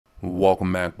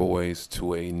Welcome back, boys,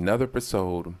 to another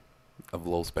episode of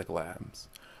Low Spec Labs.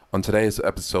 On today's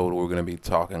episode, we're going to be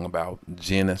talking about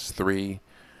GNS3.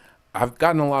 I've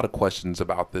gotten a lot of questions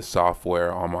about this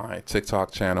software on my TikTok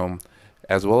channel,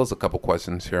 as well as a couple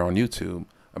questions here on YouTube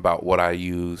about what I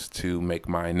use to make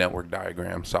my network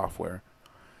diagram software.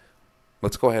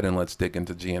 Let's go ahead and let's dig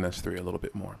into GNS3 a little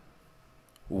bit more.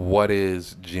 What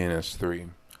is GNS3?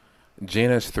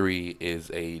 GNS3 is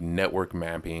a network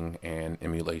mapping and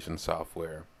emulation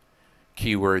software.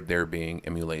 Keyword there being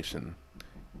emulation.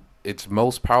 Its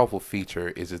most powerful feature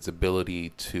is its ability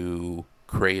to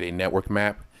create a network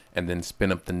map and then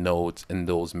spin up the nodes in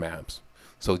those maps.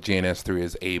 So GNS3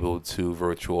 is able to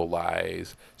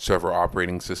virtualize server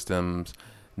operating systems,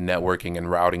 networking and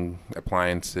routing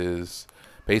appliances.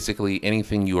 Basically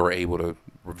anything you are able to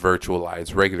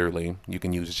virtualize regularly, you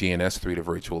can use GNS3 to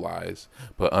virtualize.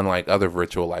 But unlike other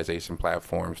virtualization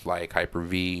platforms like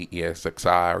Hyper-V,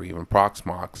 ESXi, or even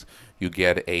Proxmox, you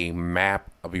get a map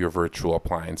of your virtual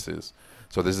appliances.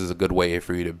 So this is a good way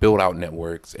for you to build out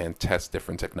networks and test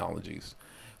different technologies.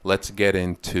 Let's get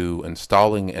into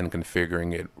installing and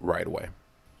configuring it right away.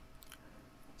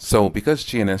 So because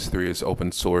GNS3 is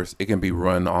open source, it can be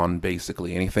run on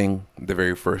basically anything. The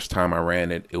very first time I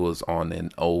ran it, it was on an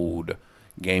old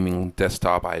gaming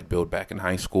desktop I had built back in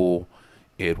high school.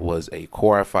 It was a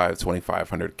Core i5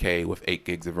 2500K with 8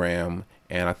 gigs of RAM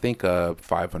and I think a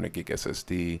 500 gig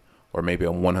SSD, or maybe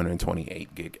a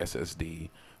 128 gig SSD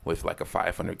with like a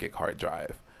 500 gig hard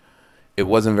drive. It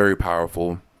wasn't very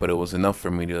powerful, but it was enough for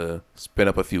me to spin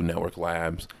up a few network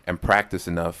labs and practice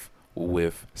enough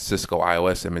with Cisco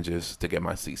iOS images to get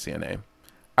my CCNA.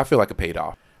 I feel like it paid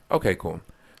off. Okay, cool.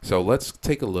 So let's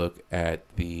take a look at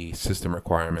the system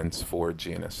requirements for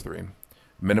GNS3.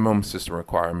 Minimum system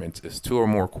requirements is 2 or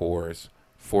more cores,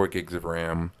 4 gigs of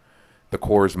RAM. The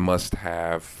cores must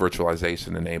have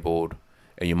virtualization enabled,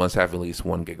 and you must have at least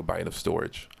 1 gigabyte of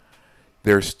storage.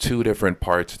 There's 2 different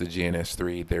parts to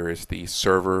GNS3. There is the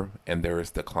server and there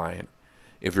is the client.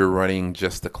 If you're running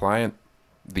just the client,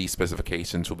 these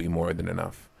specifications will be more than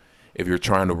enough. If you're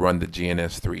trying to run the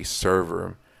GNS3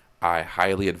 server, I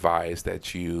highly advise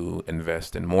that you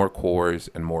invest in more cores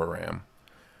and more RAM.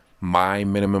 My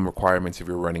minimum requirements if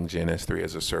you're running GNS3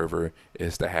 as a server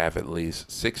is to have at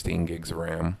least 16 gigs of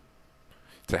RAM,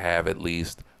 to have at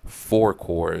least 4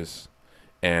 cores,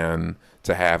 and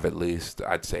to have at least,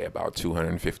 I'd say, about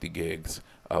 250 gigs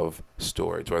of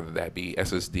storage, whether that be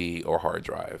SSD or hard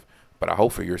drive. But I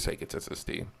hope for your sake it's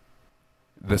SSD.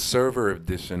 The server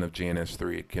edition of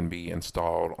GNS3 can be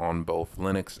installed on both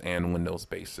Linux and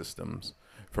Windows-based systems.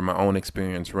 From my own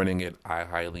experience running it, I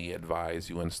highly advise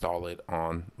you install it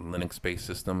on Linux-based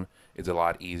system. It's a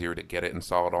lot easier to get it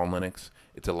installed on Linux.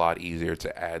 It's a lot easier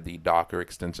to add the Docker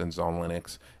extensions on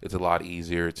Linux. It's a lot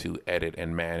easier to edit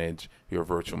and manage your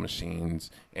virtual machines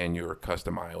and your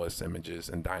custom iOS images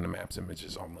and Dynamaps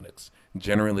images on Linux.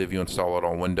 Generally, if you install it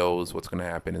on Windows, what's going to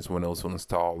happen is Windows will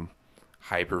install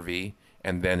Hyper-V,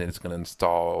 and then it's going to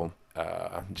install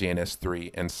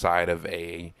GNS3 inside of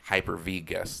a Hyper-V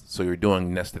guest. So you're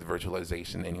doing nested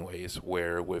virtualization anyways,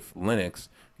 where with Linux,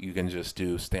 you can just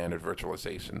do standard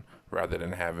virtualization rather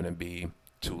than having to be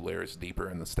 2 layers deeper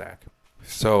in the stack.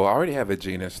 So I already have a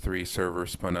GNS3 server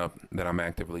spun up that I'm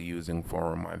actively using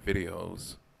for my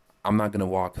videos. I'm not going to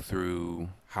walk through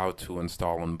how to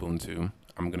install Ubuntu.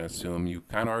 I'm going to assume you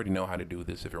kind of already know how to do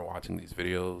this if you're watching these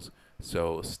videos.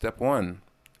 So step 1,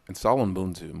 install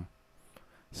Ubuntu.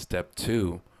 Step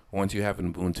 2, once you have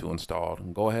Ubuntu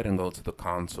installed, go ahead and go to the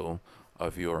console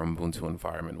of your Ubuntu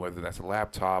environment, whether that's a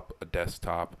laptop, a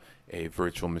desktop, a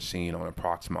virtual machine, or a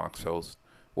Proxmox host,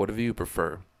 whatever you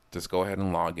prefer. Just go ahead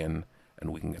and log in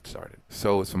and we can get started.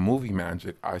 So it's a movie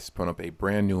magic. I spun up a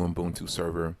brand new Ubuntu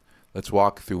server. Let's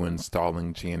walk through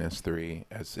installing GNS3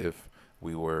 as if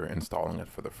we were installing it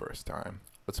for the first time.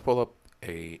 Let's pull up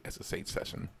a SSH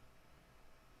session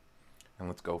and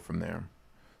let's go from there.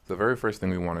 The very first thing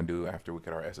we want to do after we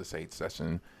get our SSH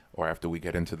session, or after we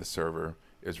get into the server,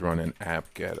 is run an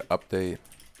apt-get update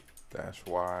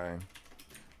 -y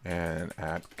and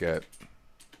apt-get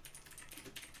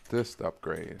dist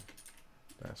upgrade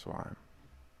 -y.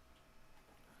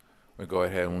 We go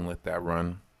ahead and let that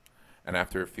run, and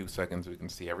after a few seconds we can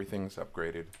see everything's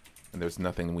upgraded and there's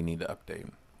nothing we need to update,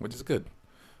 which is good.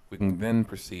 We can then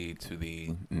proceed to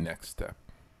the next step.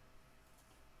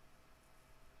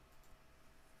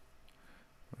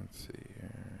 Let's see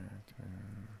here.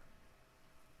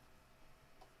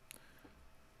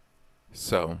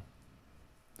 So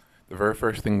the very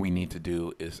first thing we need to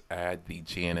do is add the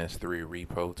GNS3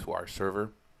 repo to our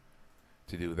server.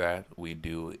 To do that, we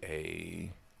do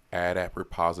a add app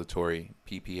repository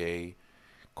PPA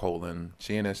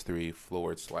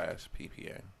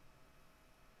GNS3/PPA.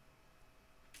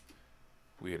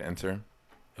 We hit enter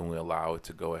and we allow it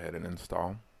to go ahead and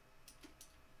install.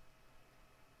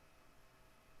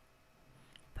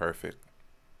 Perfect.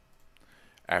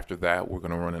 After that, we're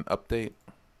going to run an update.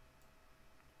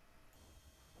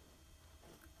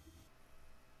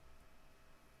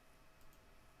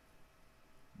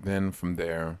 Then from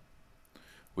there,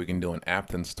 we can do an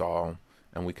apt install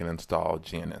and we can install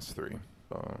GNS3.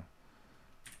 So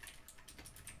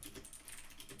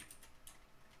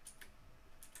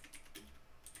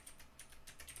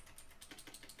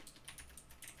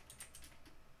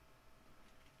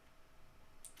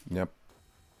yep.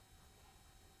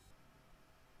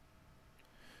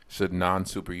 Should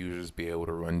non-super users be able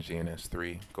to run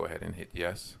GNS3? Go ahead and hit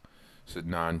yes. Should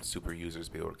non-super users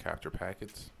be able to capture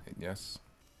packets? Hit yes.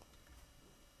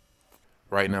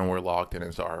 Right now we're logged in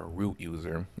as our root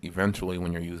user. Eventually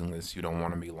when you're using this, you don't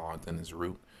want to be logged in as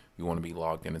root. You want to be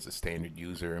logged in as a standard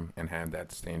user and have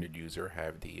that standard user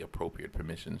have the appropriate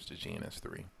permissions to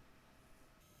GNS3.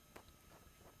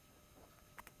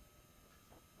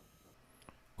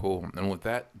 Cool, and with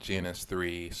that,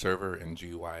 GNS3 server and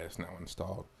GUI is now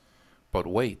installed. But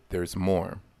wait, there's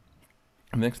more.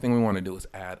 The next thing we want to do is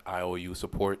add IOU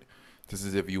support. This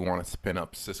is if you want to spin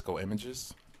up Cisco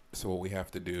images. So what we have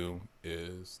to do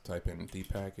is type in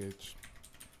dpackage,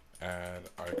 add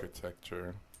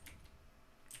architecture.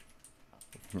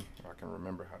 I can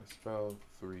remember how to spell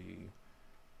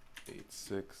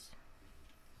 386.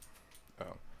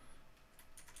 Oh,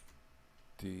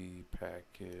 dpackage.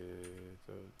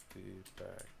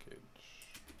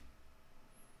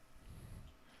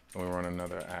 And we run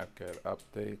another apt-get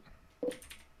update.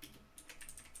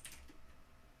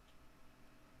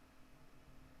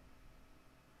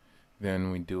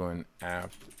 Then we do an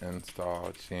apt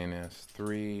install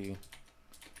GNS3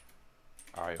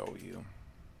 IOU.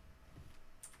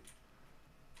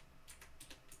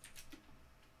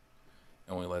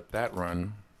 And we let that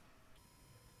run.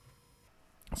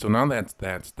 So now that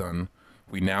that's done,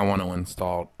 we now want to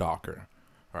install Docker.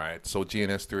 Alright, so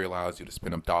GNS3 allows you to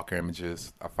spin up Docker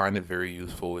images. I find it very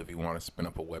useful if you want to spin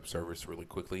up a web service really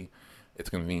quickly. It's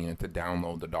convenient to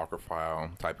download the Docker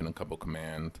file, type in a couple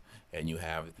commands, and you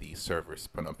have the server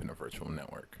spin up in a virtual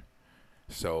network.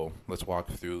 So let's walk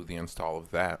through the install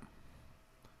of that.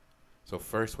 So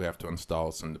first we have to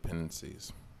install some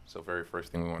dependencies. So very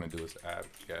first thing we want to do is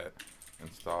apt-get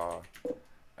install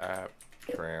apt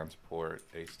transport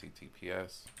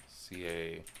https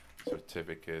ca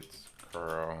certificates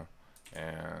curl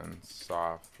and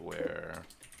software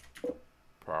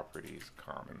properties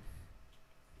common.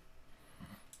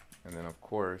 And then of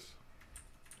course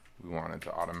we wanted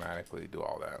to automatically do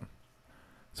all that.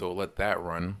 So we'll let that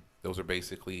run. Those are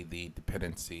basically the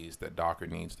dependencies that Docker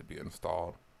needs to be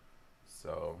installed.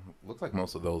 So looks like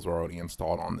most of those are already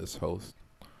installed on this host.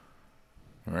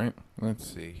 All right, let's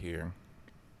see here.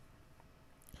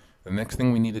 The next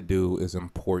thing we need to do is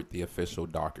import the official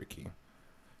Docker key.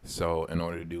 So in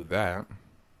order to do that,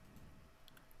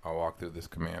 I'll walk through this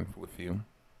command with you.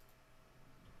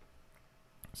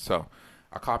 So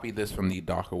I copied this from the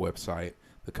Docker website.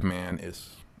 The command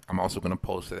is, I'm also going to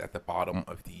post it at the bottom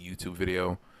of the YouTube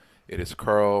video. It is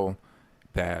curl-fssl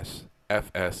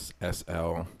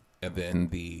and then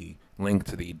the link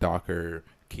to the Docker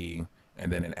key,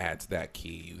 and then it adds that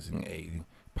key using a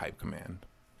pipe command.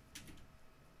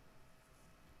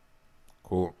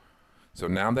 Cool. So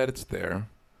now that it's there,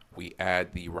 we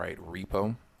add the right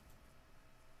repo.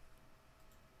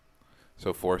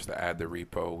 So for us to add the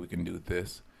repo, we can do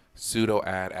this: sudo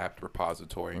add apt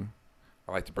repository.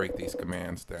 I like to break these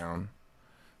commands down.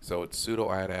 So it's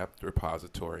sudo add apt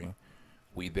repository.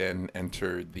 We then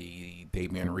enter the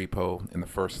Debian repo in the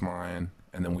first line,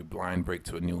 and then we blind break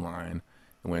to a new line,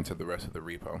 and we enter the rest of the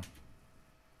repo.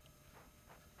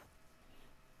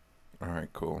 All right,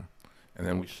 cool. And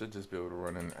then we should just be able to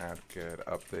run an apt-get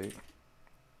update.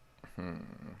 And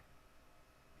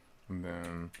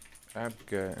then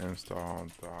apt-get install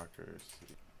docker.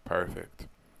 Perfect.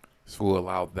 So we'll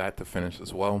allow that to finish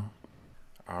as well.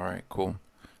 All right, cool.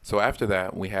 So after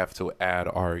that, we have to add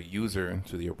our user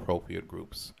to the appropriate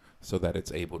groups so that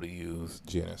it's able to use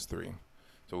GNS3.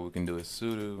 So what we can do is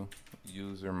sudo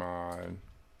user mod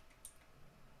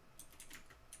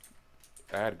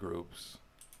add groups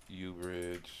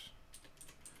ubridge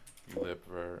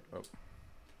libver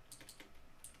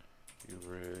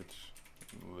ubridge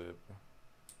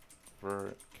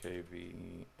libver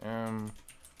kvm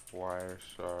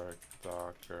wireshark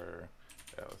docker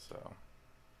lsl.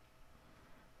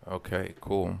 Okay,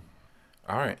 cool.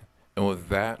 All right, and with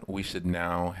that, we should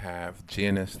now have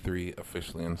GNS3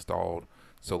 officially installed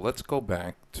So let's go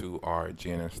back to our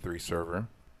GNS3 server.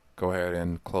 Go ahead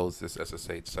and close this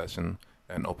SSH session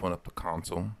and open up the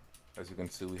console. As you can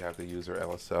see, we have the user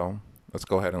LSL. Let's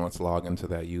go ahead and let's log into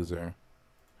that user.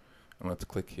 And let's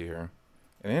click here.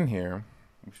 And in here,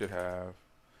 we should have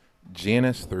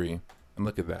GNS3. And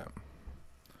look at that.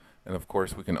 And of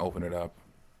course, we can open it up.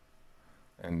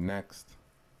 And next.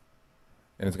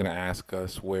 And it's going to ask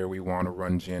us where we want to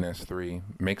run GNS3.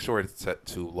 Make sure it's set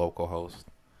to localhost.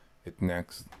 Hit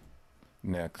next,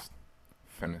 next,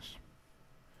 finish.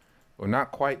 We're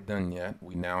not quite done yet.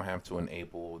 We now have to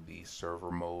enable the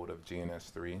server mode of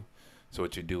GNS3. So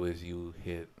what you do is you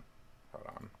hit,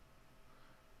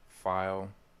 File,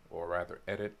 or rather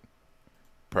Edit,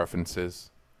 Preferences.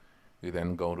 You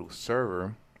then go to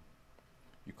Server.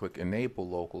 You click Enable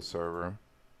Local Server.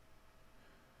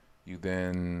 You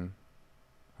then,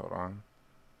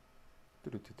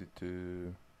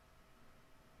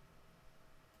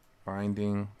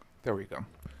 Binding, there we go.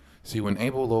 So you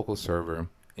enable local server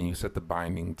and you set the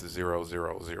binding to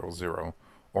 0000,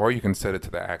 or you can set it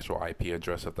to the actual IP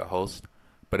address of the host.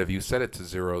 But if you set it to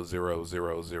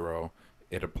 0000,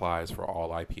 it applies for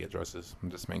all IP addresses. It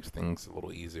just makes things a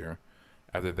little easier.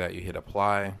 After that, you hit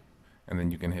apply and then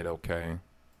you can hit OK.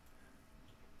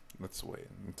 Let's wait,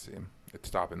 let's see. It's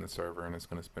stopping the server and it's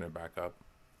going to spin it back up.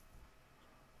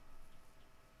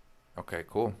 Okay,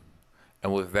 cool.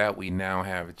 And with that, we now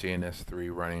have GNS3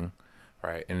 running,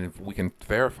 right? And if we can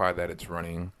verify that it's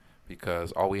running,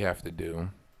 because all we have to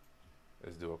do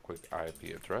is do a quick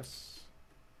IP address.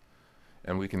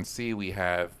 And we can see we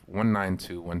have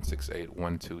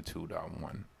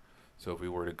 192.168.122.1. So if we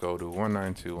were to go to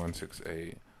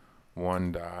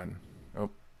 192.168.1.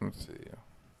 Let's see.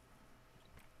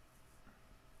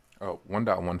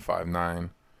 1.159,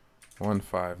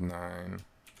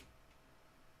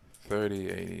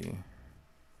 3080.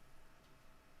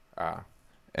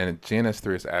 And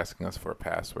GNS3 is asking us for a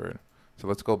password. So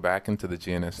let's go back into the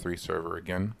GNS3 server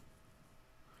again.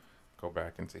 Go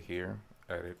back into here,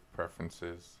 Edit,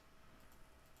 Preferences,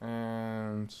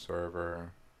 and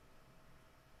Server.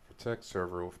 Protect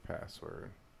server with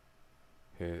password.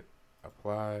 Hit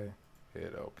Apply,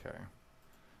 hit OK.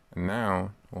 And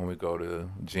now, when we go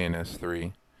to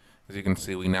GNS3, as you can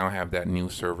see, we now have that new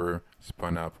server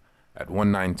spun up at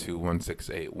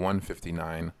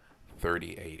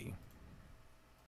 192.168.159.3080.